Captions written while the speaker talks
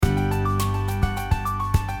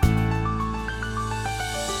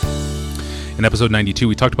In episode 92,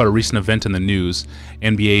 we talked about a recent event in the news.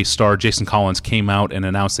 NBA star Jason Collins came out and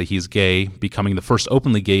announced that he's gay, becoming the first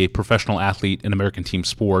openly gay professional athlete in American team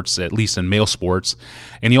sports, at least in male sports.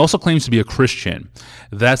 And he also claims to be a Christian.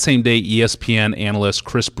 That same day, ESPN analyst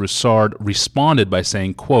Chris Broussard responded by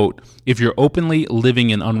saying, quote, "If you're openly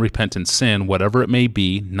living in unrepentant sin, whatever it may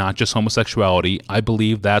be, not just homosexuality, I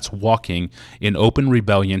believe that's walking in open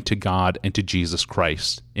rebellion to God and to Jesus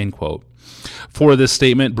Christ," end quote. For this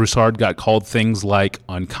statement, Broussard got called things like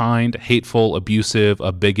unkind, hateful, abusive,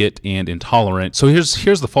 a bigot, and intolerant. So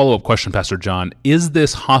here's the follow-up question, Pastor John. Is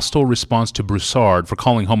this hostile response to Broussard for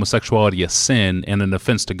calling homosexuality a sin and an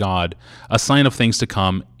offense to God a sign of things to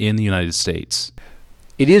come in the United States?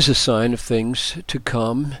 It is a sign of things to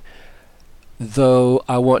come, though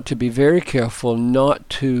I want to be very careful not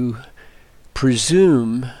to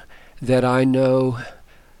presume that I know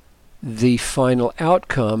the final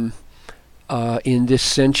outcome in this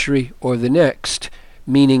century or the next,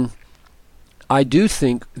 meaning I do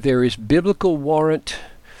think there is biblical warrant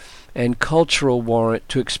and cultural warrant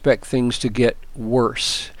to expect things to get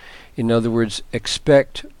worse. In other words,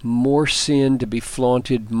 expect more sin to be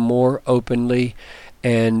flaunted more openly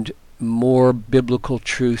and more biblical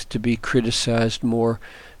truth to be criticized more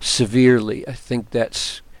severely. I think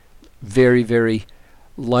that's very, very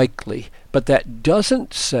likely. But that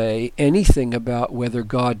doesn't say anything about whether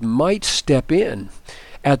God might step in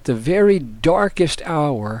at the very darkest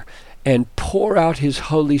hour and pour out His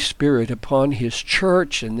Holy Spirit upon His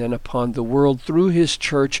church and then upon the world through His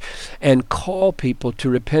church and call people to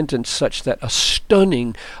repentance such that a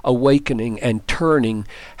stunning awakening and turning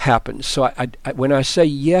happens. So when I say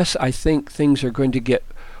yes, I think things are going to get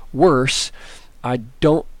worse, I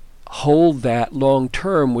don't hold that long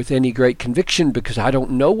term with any great conviction because I don't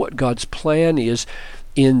know what God's plan is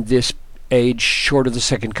in this age short of the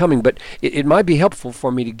second coming. But it might be helpful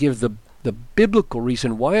for me to give the biblical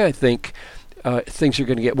reason why I think things are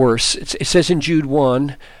going to get worse. It says in Jude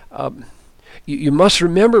 1, you must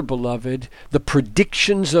remember, beloved, the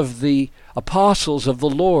predictions of the apostles of the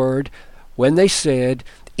Lord when they said,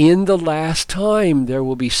 "In the last time there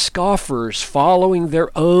will be scoffers following their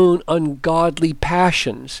own ungodly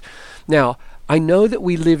passions." Now, I know that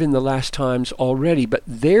we live in the last times already, but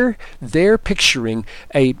they're picturing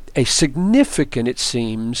a significant, it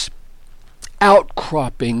seems,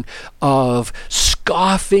 outcropping of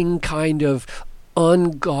scoffing kind of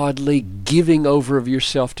ungodly giving over of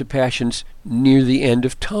yourself to passions near the end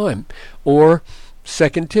of time. Or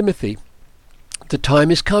 2 Timothy, "The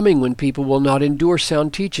time is coming when people will not endure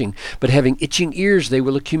sound teaching, but having itching ears they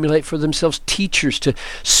will accumulate for themselves teachers to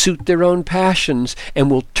suit their own passions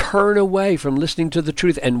and will turn away from listening to the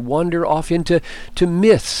truth and wander off into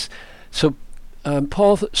myths." So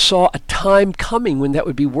Paul saw a time coming when that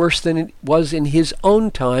would be worse than it was in his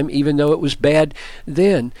own time, even though it was bad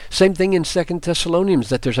then. Same thing in 2 Thessalonians,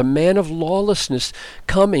 that there's a man of lawlessness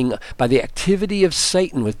coming by the activity of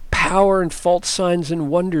Satan with power and false signs and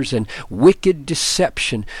wonders and wicked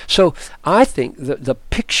deception. So I think the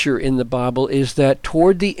picture in the Bible is that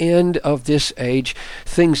toward the end of this age,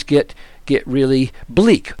 things get really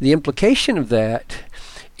bleak. The implication of that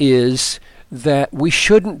is that we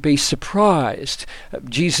shouldn't be surprised.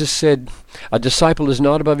 Jesus said, "A disciple is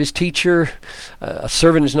not above his teacher, a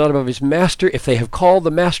servant is not above his master. If they have called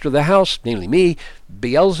the master of the house, namely me,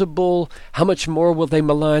 Beelzebul, how much more will they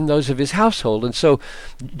malign those of his household?" And so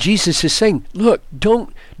Jesus is saying, look,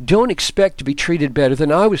 don't expect to be treated better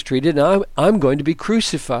than I was treated, and I'm going to be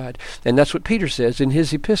crucified. And that's what Peter says in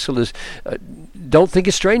his epistle is, don't think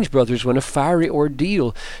it strange, brothers, when a fiery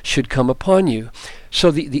ordeal should come upon you. So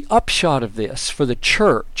the upshot of this for the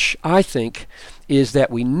church, I think, is that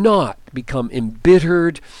we not become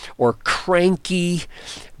embittered or cranky,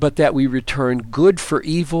 but that we return good for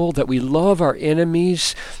evil, that we love our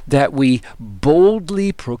enemies, that we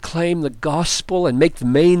boldly proclaim the gospel and make the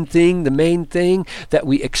main thing, that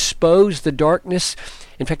we expose the darkness.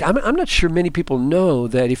 In fact, I'm not sure many people know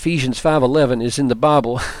that Ephesians 5:11 is in the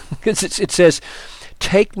Bible, because it says,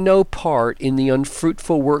 "Take no part in the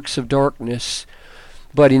unfruitful works of darkness,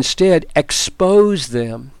 but instead expose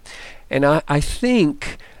them." And I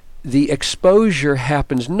think the exposure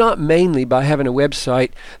happens not mainly by having a website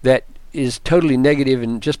that is totally negative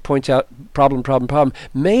and just points out problem.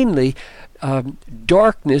 Mainly,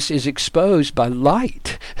 darkness is exposed by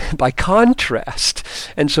light, by contrast.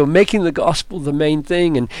 And so making the gospel the main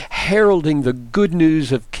thing and heralding the good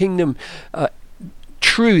news of kingdom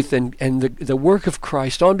truth and the work of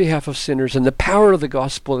Christ on behalf of sinners and the power of the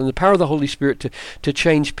gospel and the power of the Holy Spirit to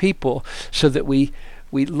change people so that we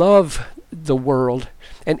love the world.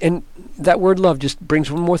 And that word love just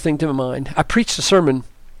brings one more thing to mind. I preached a sermon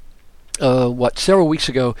several weeks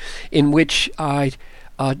ago, in which I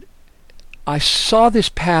saw this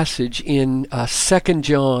passage in 2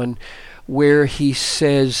 John where he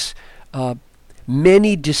says,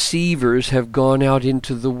 many deceivers have gone out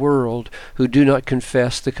into the world who do not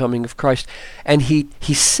confess the coming of Christ. And he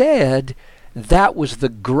said that was the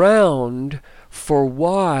ground for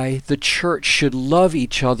why the church should love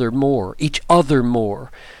each other more.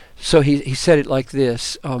 So he said it like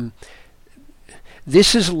this,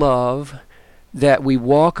 this is love, that we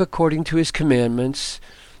walk according to his commandments.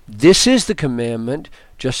 This is the commandment,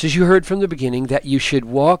 just as you heard from the beginning, that you should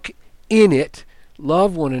walk in it,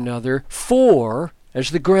 love one another, for,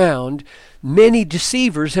 as the ground, many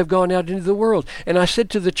deceivers have gone out into the world. And I said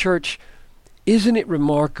to the church, isn't it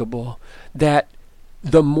remarkable that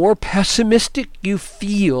the more pessimistic you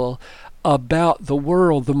feel about the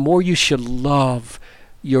world, the more you should love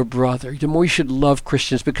your brother, the more you should love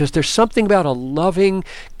Christians, because there's something about a loving,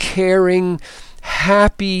 caring,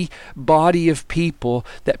 happy body of people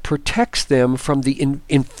that protects them from the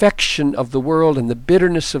infection of the world and the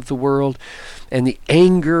bitterness of the world and the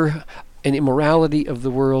anger and immorality of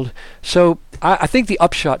the world. So I think the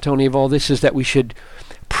upshot, Tony, of all this is that we should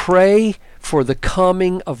pray for the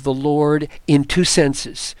coming of the Lord in two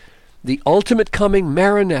senses. The ultimate coming,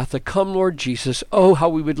 Maranatha, come Lord Jesus. Oh, how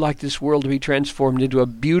we would like this world to be transformed into a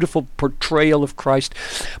beautiful portrayal of Christ.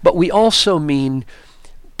 But we also mean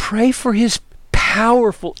pray for his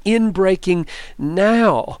powerful inbreaking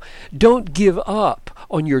now. Don't give up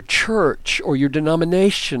on your church or your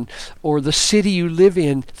denomination or the city you live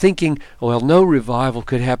in thinking, well, no revival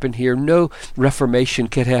could happen here, no reformation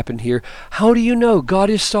could happen here. How do you know? God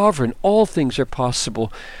is sovereign. All things are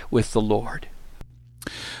possible with the Lord.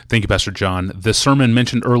 Thank you, Pastor John. The sermon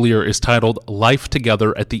mentioned earlier is titled Life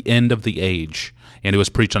Together at the End of the Age, and it was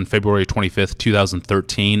preached on February 25th,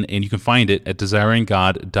 2013, and you can find it at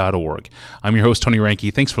desiringgod.org. I'm your host, Tony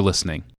Ranke. Thanks for listening.